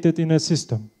rotated in a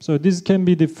system. So this can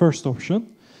be the first option.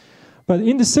 But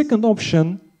in the second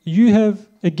option, you have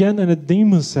again a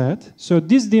daemon set. So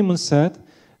this daemon set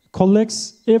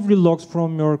collects every logs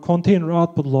from your container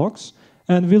output logs,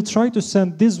 and we'll try to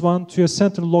send this one to a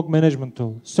central log management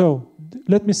tool. So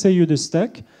let me say you the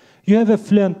stack. You have a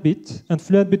Fluent bit, and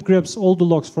Fluent bit grabs all the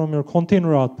logs from your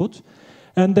container output.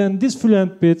 And then this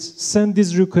Fluent bit send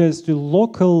this request to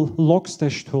local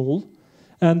logstash tool.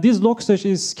 And this logstash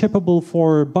is capable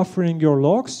for buffering your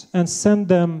logs and send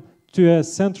them to a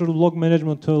central log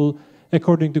management tool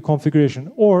according to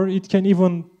configuration. Or it can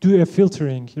even do a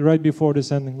filtering right before the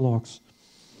sending logs.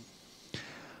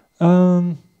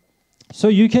 So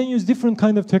you can use different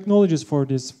kind of technologies for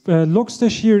this.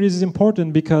 Logstash here is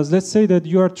important because let's say that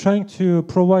you are trying to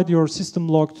provide your system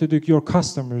log to your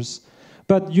customers,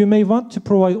 but you may want to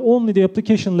provide only the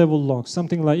application level logs.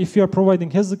 Something like if you are providing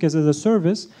Hazelcast as a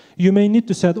service, you may need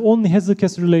to set only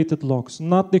Hazelcast related logs,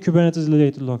 not the Kubernetes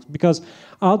related logs, because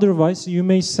otherwise you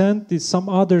may send some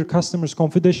other customer's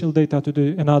confidential data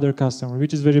to another customer,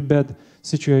 which is very bad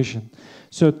situation.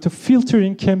 So the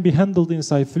filtering can be handled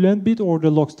inside Fluent bit or the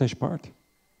logstash part.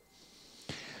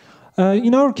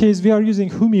 In our case, we are using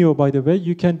Humio, by the way.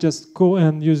 You can just go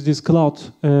and use this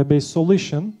cloud-based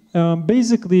solution.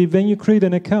 Basically, when you create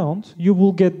an account, you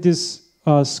will get this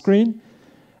screen.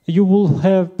 You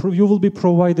will be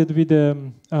provided with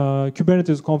a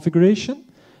Kubernetes configuration.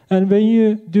 And when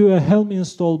you do a Helm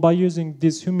install by using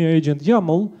this Humio agent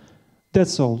YAML,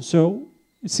 that's all. So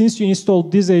since you install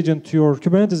this agent to your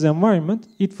Kubernetes environment,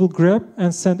 it will grab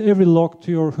and send every log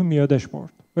to your Humio dashboard.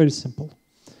 Very simple.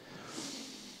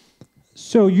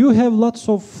 So you have lots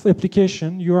of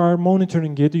application, you are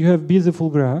monitoring it, you have beautiful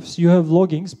graphs, you have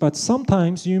loggings, but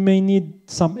sometimes you may need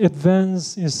some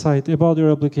advanced insight about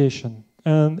your application.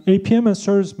 And APM and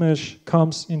service mesh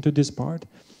comes into this part.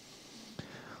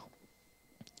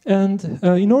 And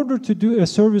in order to do a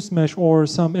service mesh or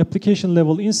some application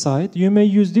level insight, you may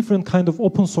use different kind of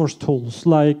open source tools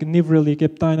like New Relic,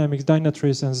 AppDynamics,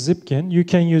 Dynatrace, and Zipkin. You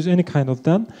can use any kind of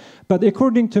them. But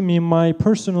according to me, my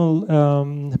personal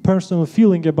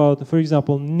feeling about, for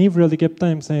example, New Relic,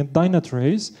 AppDynamics, and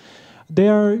Dynatrace, they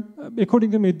are, according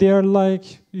to me, they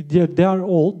are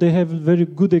old. They have very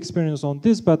good experience on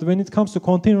this. But when it comes to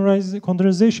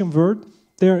containerization world,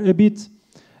 they're a bit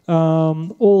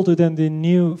older than the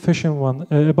new fashion one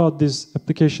about this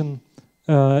application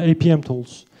APM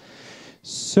tools.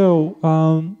 So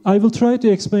I will try to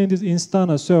explain this in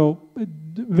Stana. So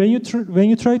when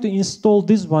you try to install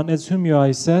this one as Humio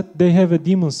I said, they have a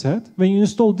daemon set. When you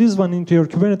install this one into your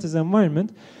Kubernetes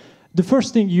environment, the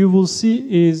first thing you will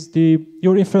see is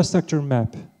your infrastructure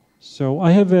map. So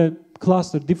I have a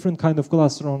cluster, different kind of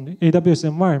cluster on the AWS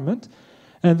environment.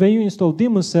 And when you install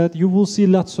daemon set, you will see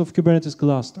lots of Kubernetes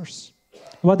clusters.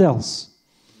 What else?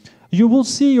 You will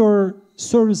see your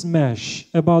service mesh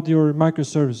about your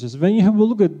microservices. When you have a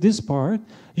look at this part,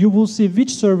 you will see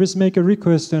which service make a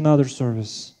request to another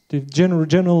service, the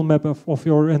general map of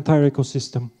your entire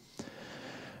ecosystem.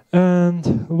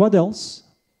 And what else?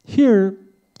 Here,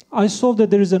 I saw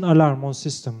that there is an alarm on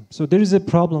system. So there is a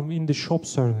problem in the shop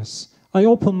service. I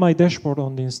open my dashboard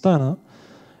on the Instana,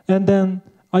 and then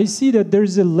I see that there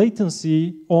is a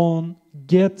latency on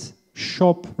get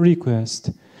shop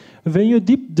request. When you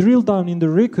drill down in the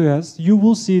request, you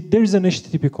will see there is an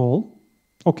HTTP call.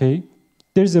 Okay,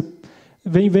 there's a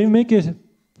when you make a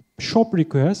shop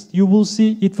request, you will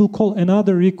see it will call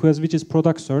another request, which is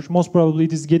product search. Most probably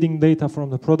it is getting data from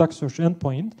the product search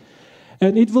endpoint.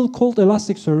 And it will call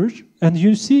Elasticsearch, and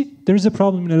you see there is a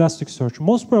problem in Elasticsearch.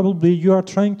 Most probably you are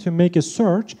trying to make a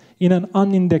search in an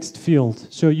unindexed field.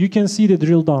 So you can see the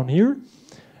drill down here,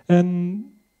 and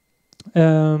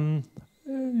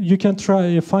you can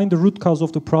try find the root cause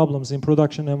of the problems in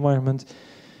production environment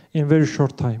in very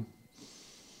short time.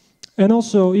 And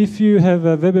also, if you have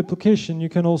a web application, you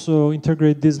can also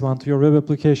integrate this one to your web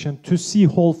application to see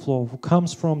whole flow. It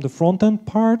comes from the front-end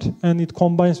part, and it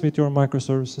combines with your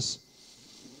microservices.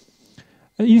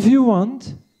 If you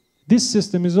want, this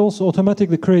system is also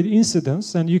automatically create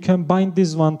incidents, and you can bind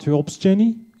this one to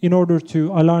Opsgenie in order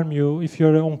to alarm you if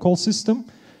you're an on-call system.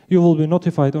 You will be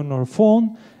notified on your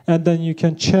phone, and then you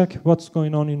can check what's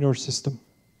going on in your system.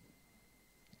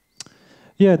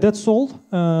 Yeah, that's all.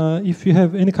 If you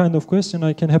have any kind of question,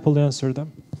 I can happily answer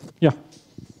them. Yeah.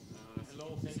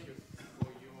 Hello, thank you for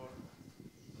your...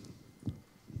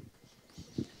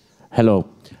 Hello.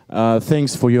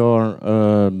 Thanks for your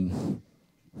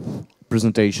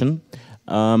presentation.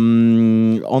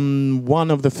 On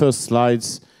one of the first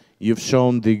slides, you've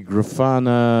shown the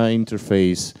Grafana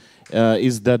interface.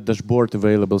 Is that dashboard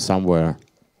available somewhere?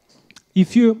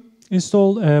 If you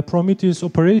install a Prometheus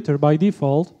operator by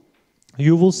default,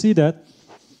 you will see that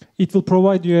it will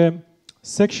provide you a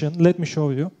section. Let me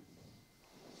show you.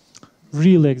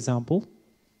 Real example.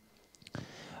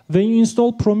 When you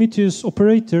install Prometheus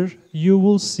operator, you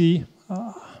will see,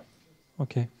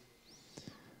 okay.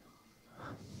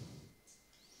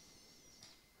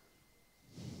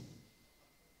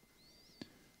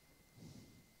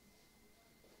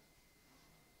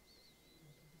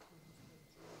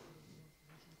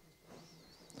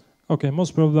 Okay,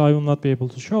 most probably I will not be able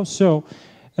to show. So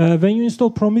when you install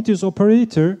Prometheus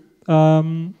operator,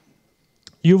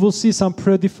 you will see some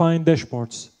predefined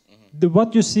dashboards.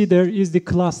 What you see there is the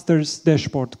clusters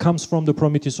dashboard, comes from the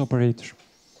Prometheus operator.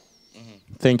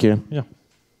 Thank you. Yeah.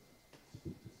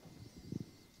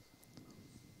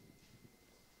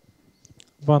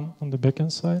 One on the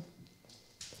backend side.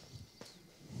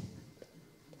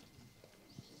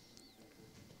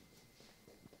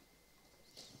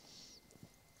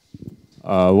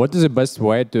 What is the best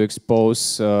way to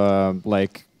expose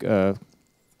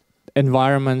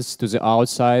environments to the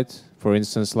outside? For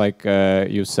instance, like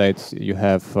you said, you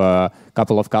have a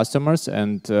couple of customers,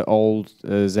 and all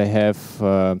they have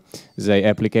the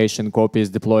application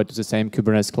copies deployed to the same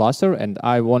Kubernetes cluster, and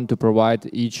I want to provide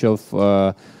each of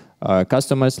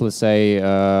customers, let's say,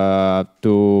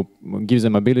 to give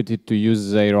them ability to use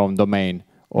their own domain.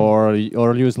 Or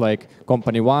use like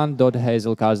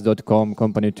company1.hazelcast.com,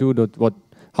 company2.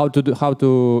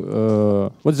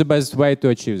 What's the best way to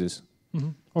achieve this?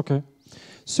 Okay.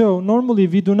 So normally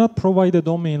we do not provide a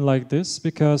domain like this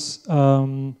because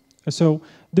so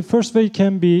the first way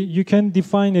can be you can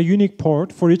define a unique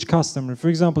port for each customer. For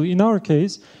example, in our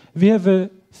case, we have a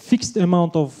fixed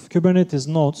amount of Kubernetes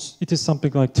nodes. It is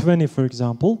something like 20, for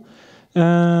example.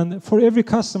 And for every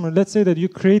customer, let's say that you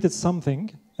created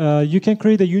something. You can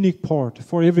create a unique port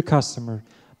for every customer.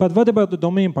 But what about the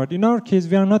domain part? In our case,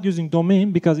 we are not using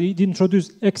domain because it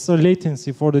introduced extra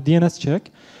latency for the DNS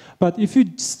check. But if you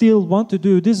still want to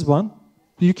do this one,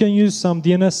 you can use some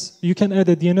DNS. You can add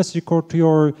a DNS record to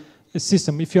your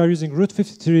system. If you are using Route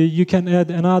 53, you can add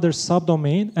another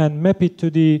subdomain and map it to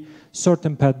the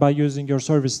certain path by using your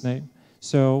service name.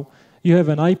 So you have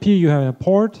an IP, you have a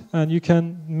port, and you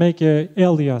can make a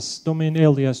alias, domain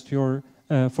alias to your,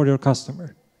 for your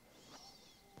customer.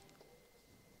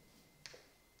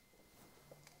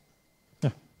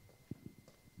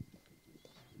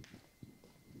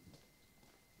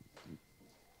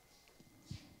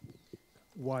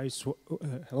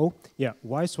 Hello? Yeah,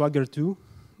 why Swagger 2?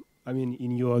 I mean,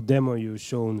 in your demo, you've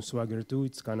shown Swagger 2.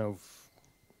 It's kind of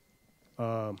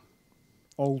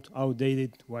old,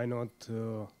 outdated. Why not?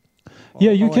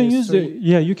 Yeah, you can use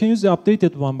the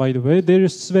updated one. By the way, there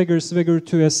is Swagger, Swagger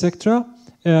 2, etc.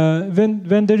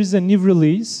 When there is a new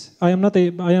release, I am not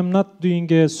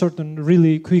doing a certain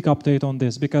really quick update on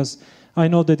this because I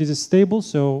know that it is stable.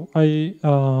 So I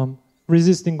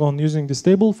resisting on using the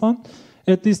stable one.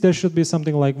 At least there should be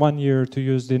something like 1 year to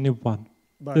use the new one.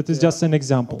 But that is just an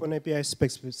example. OpenAPI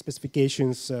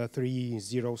specifications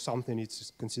 3.0 something,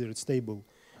 it's considered stable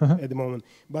at the moment.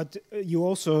 But you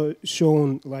also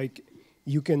shown like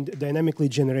you can dynamically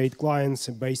generate clients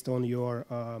based on your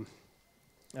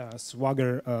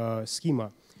Swagger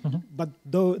schema. But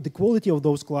the quality of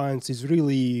those clients is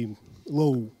really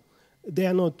low. They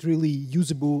are not really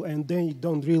usable, and they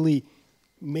don't really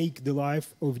make the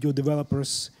life of your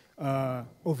developers,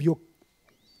 of your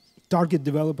target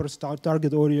developers,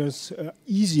 target audience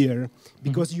easier,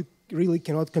 because you really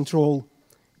cannot control.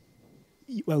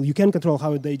 Well, you can control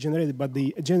how they generate it, but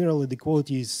generally the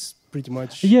quality is pretty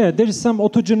much. Yeah, there is some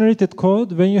auto-generated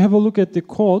code. When you have a look at the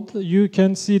code, you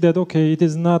can see that, okay, it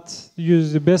is not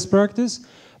use the best practice,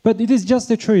 but it is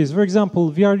just a choice. For example,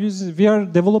 we are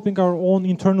developing our own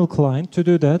internal client to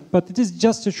do that, but it is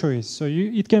just a choice. So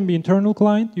it can be internal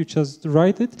client, you just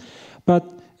write it, but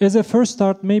as a first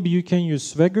start, maybe you can use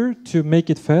Swagger to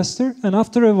make it faster, and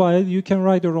after a while, you can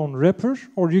write your own wrapper,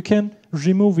 or you can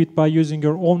remove it by using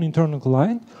your own internal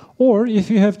client, or if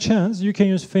you have chance, you can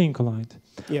use Fein client.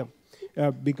 Yeah.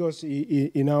 Because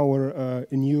in our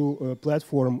new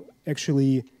platform,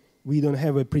 actually, we don't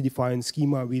have a predefined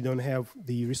schema. We don't have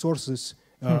the resources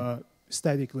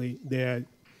statically. They're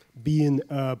being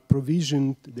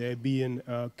provisioned. They're being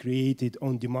created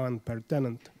on demand per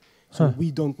tenant. So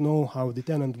we don't know how the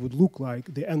tenant would look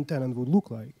like, the end tenant would look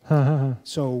like.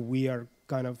 So we are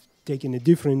kind of taking a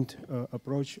different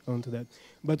approach onto that.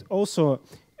 But also,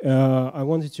 I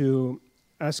wanted to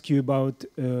ask you about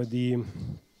the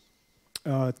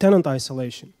tenant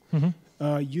isolation.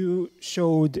 You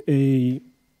showed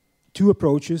two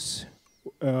approaches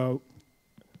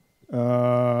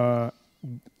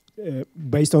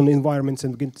based on environments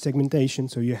and segmentation.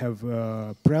 So you have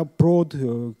prod,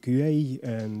 QA,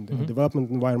 and development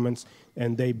environments,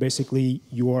 and they basically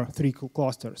your three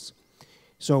clusters.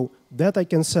 So that I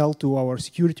can sell to our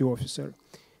security officer.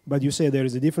 But you say there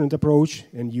is a different approach,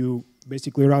 and you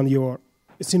basically run your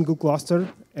single cluster,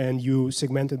 and you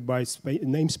segment it by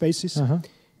namespaces.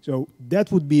 So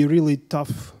that would be a really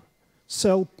tough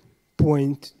sell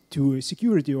point to a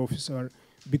security officer,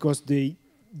 because they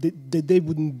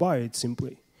wouldn't buy it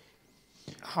simply.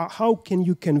 How can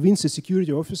you convince a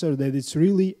security officer that it's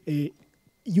really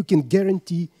you can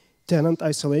guarantee tenant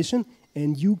isolation,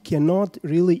 and you cannot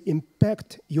really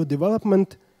impact your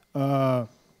development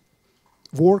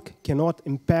work, cannot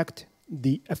impact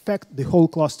the whole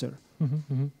cluster?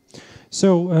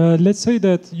 So let's say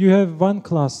that you have one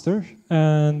cluster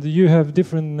and you have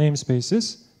different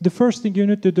namespaces. The first thing you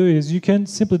need to do is you can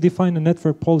simply define a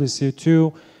network policy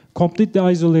to completely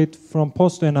isolate from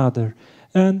post to another.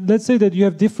 And let's say that you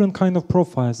have different kind of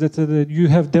profiles. Let's say that you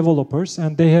have developers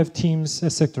and they have teams,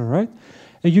 etc., right?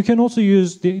 And you can also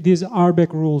use these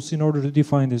RBAC rules in order to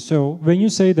define this. So when you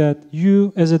say that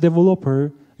you, as a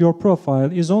developer, your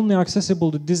profile is only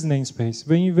accessible to this namespace.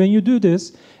 When you do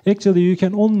this, actually you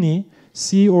can only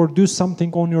see or do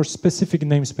something on your specific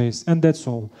namespace, and that's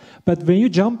all. But when you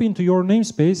jump into your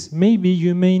namespace, maybe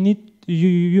you may need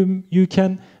you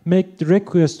can make the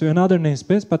request to another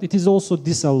namespace, but it is also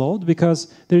disallowed because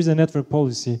there is a network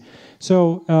policy.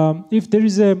 So if there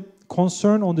is a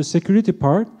concern on the security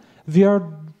part, we are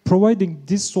providing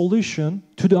this solution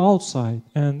to the outside,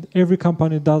 and every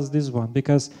company does this one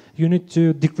because you need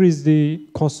to decrease the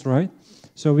cost, right?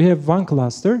 So we have one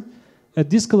cluster.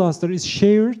 This cluster is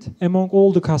shared among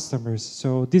all the customers.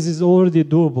 So this is already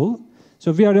doable.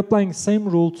 So we are applying same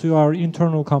rule to our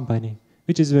internal company,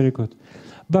 which is very good.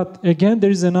 But again, there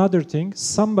is another thing.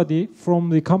 Somebody from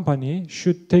the company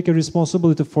should take a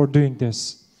responsibility for doing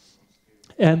this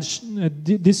and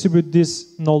distribute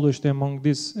this knowledge among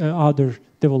these other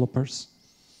developers.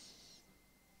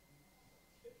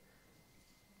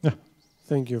 Yeah.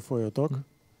 Thank you for your talk.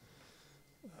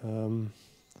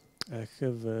 I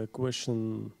have a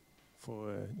question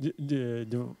for the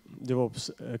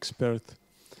DevOps expert.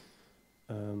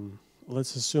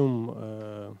 Let's assume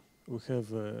we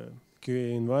have a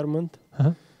QA environment,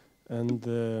 and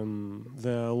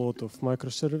there are a lot of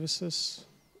microservices.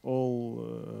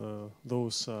 All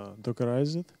those are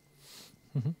Dockerized,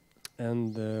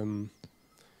 and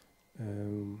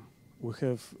we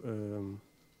have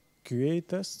QA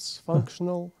tests,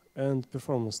 functional and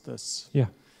performance tests. Yeah.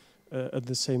 At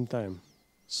the same time.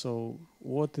 So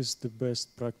what is the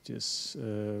best practice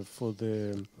for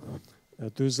the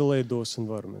to isolate those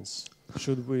environments?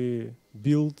 Should we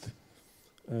build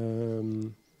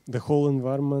the whole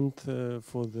environment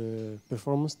for the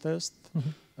performance test,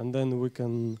 and then we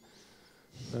can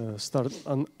start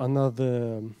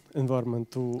another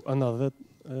environment to another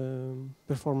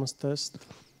performance test,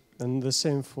 and the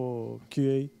same for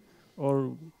QA,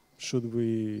 or should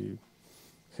we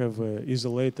have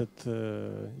isolated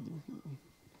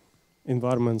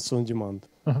environments on demand?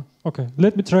 Okay,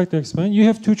 let me try to explain. You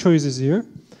have two choices here.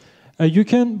 You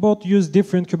can both use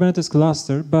different Kubernetes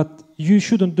cluster, but you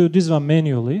shouldn't do this one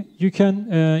manually. You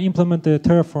can implement a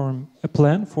Terraform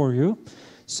plan for you.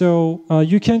 So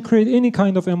you can create any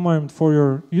kind of environment for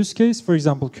your use case, for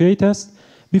example, QA test.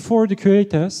 Before the QA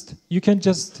test, you can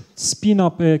just spin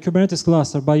up a Kubernetes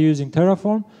cluster by using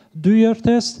Terraform, do your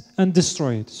test, and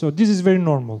destroy it. So this is very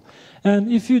normal.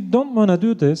 And if you don't want to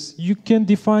do this, you can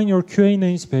define your QA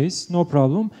namespace, no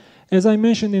problem. As I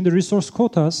mentioned in the resource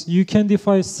quotas, you can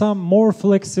define some more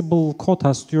flexible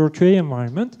quotas to your QA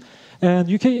environment, and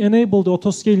you can enable the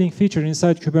auto-scaling feature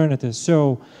inside Kubernetes.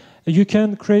 So you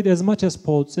can create as much as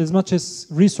pods, as much as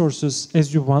resources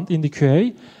as you want in the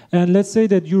QA. And let's say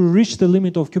that you reach the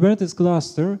limit of Kubernetes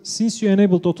cluster. Since you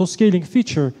enabled auto-scaling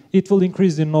feature, it will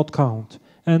increase the node count.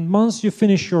 And once you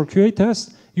finish your QA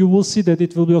test, you will see that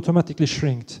it will be automatically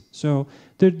shrinked. So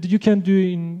you can do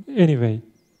it in any way.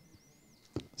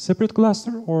 Separate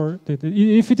cluster, or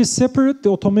if it is separate, the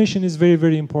automation is very,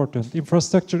 very important.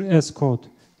 Infrastructure as code,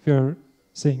 if you are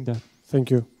saying that. Thank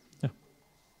you. Yeah.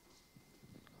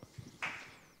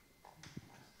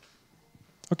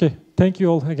 Okay, thank you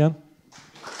all again.